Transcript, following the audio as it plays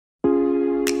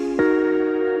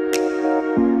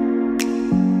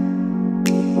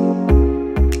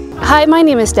Hi, my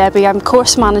name is Debbie. I'm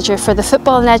course manager for the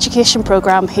Football and Education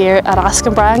programme here at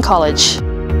Askham Bryan College.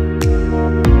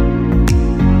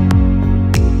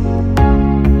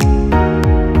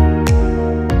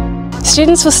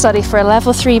 Students will study for a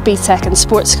Level 3 BTEC in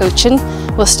sports coaching.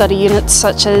 We'll study units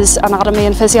such as anatomy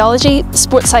and physiology,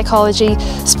 sports psychology,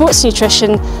 sports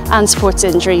nutrition and sports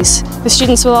injuries. The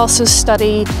students will also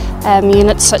study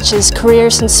units such as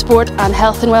careers in sport and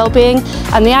health and well-being,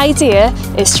 and the idea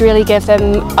is to really give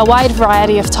them a wide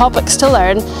variety of topics to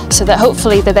learn so that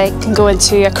hopefully they can go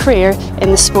into a career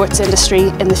in the sports industry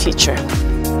in the future.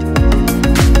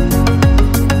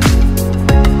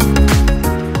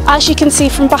 As you can see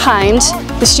from behind,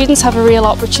 the students have a real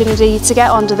opportunity to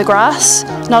get onto the grass.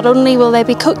 Not only will they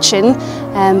be coaching,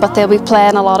 but they'll be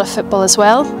playing a lot of football as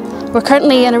well. We're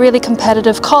currently in a really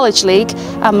competitive college league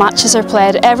and matches are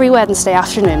played every Wednesday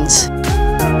afternoons.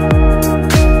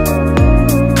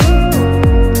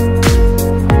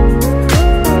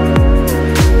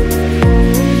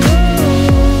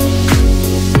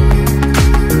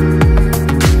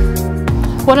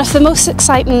 One of the most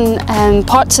exciting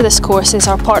parts of this course is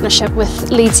our partnership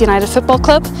with Leeds United Football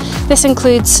Club. This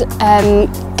includes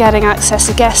getting access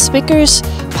to guest speakers,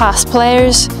 past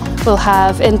players. We'll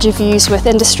have interviews with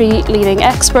industry-leading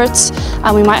experts,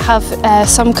 and we might have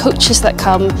some coaches that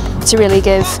come to really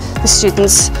give the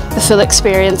students the full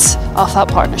experience of that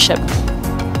partnership.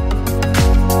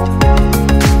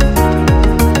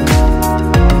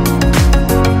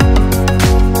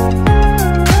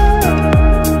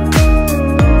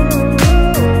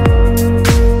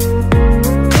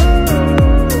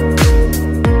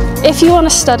 If you want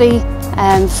to study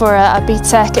for a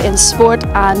BTEC in sport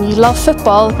and you love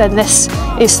football, then this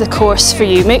is the course for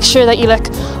you. Make sure that you look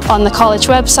on the college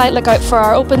website, look out for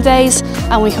our open days,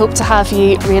 and we hope to have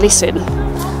you really soon.